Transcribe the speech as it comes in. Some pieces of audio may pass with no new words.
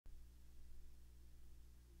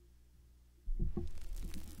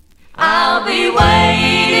I'll be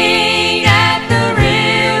waiting at the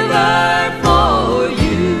river for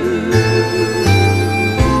you.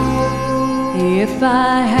 If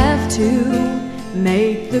I have to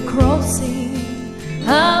make the crossing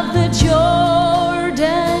of the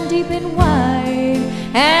Jordan deep and wide,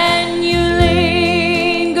 and you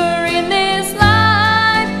linger in this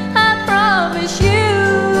life, I promise you,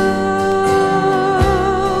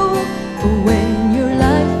 when your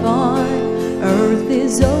life on earth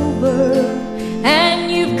is over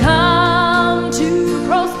and you've come to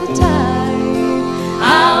cross the tide,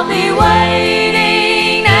 I'll be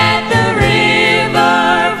waiting at the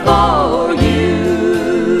river for you.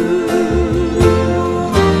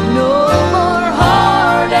 no more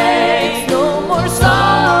heartaches, no more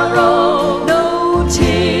sorrow, no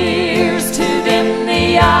tears to dim the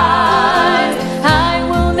eyes. I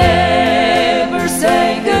will never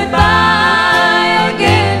say goodbye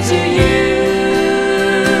again to you.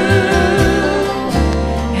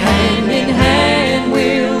 Hand in hand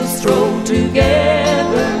we'll stroll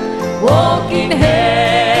together, walking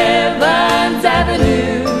heaven's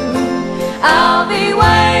avenue. I'll be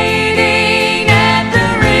waiting at the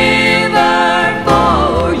river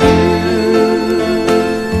for you.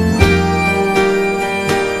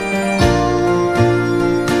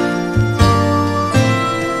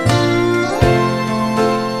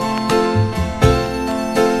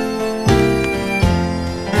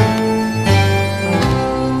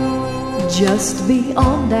 Just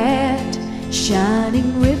beyond that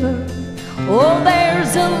shining river, oh,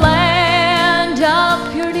 there's a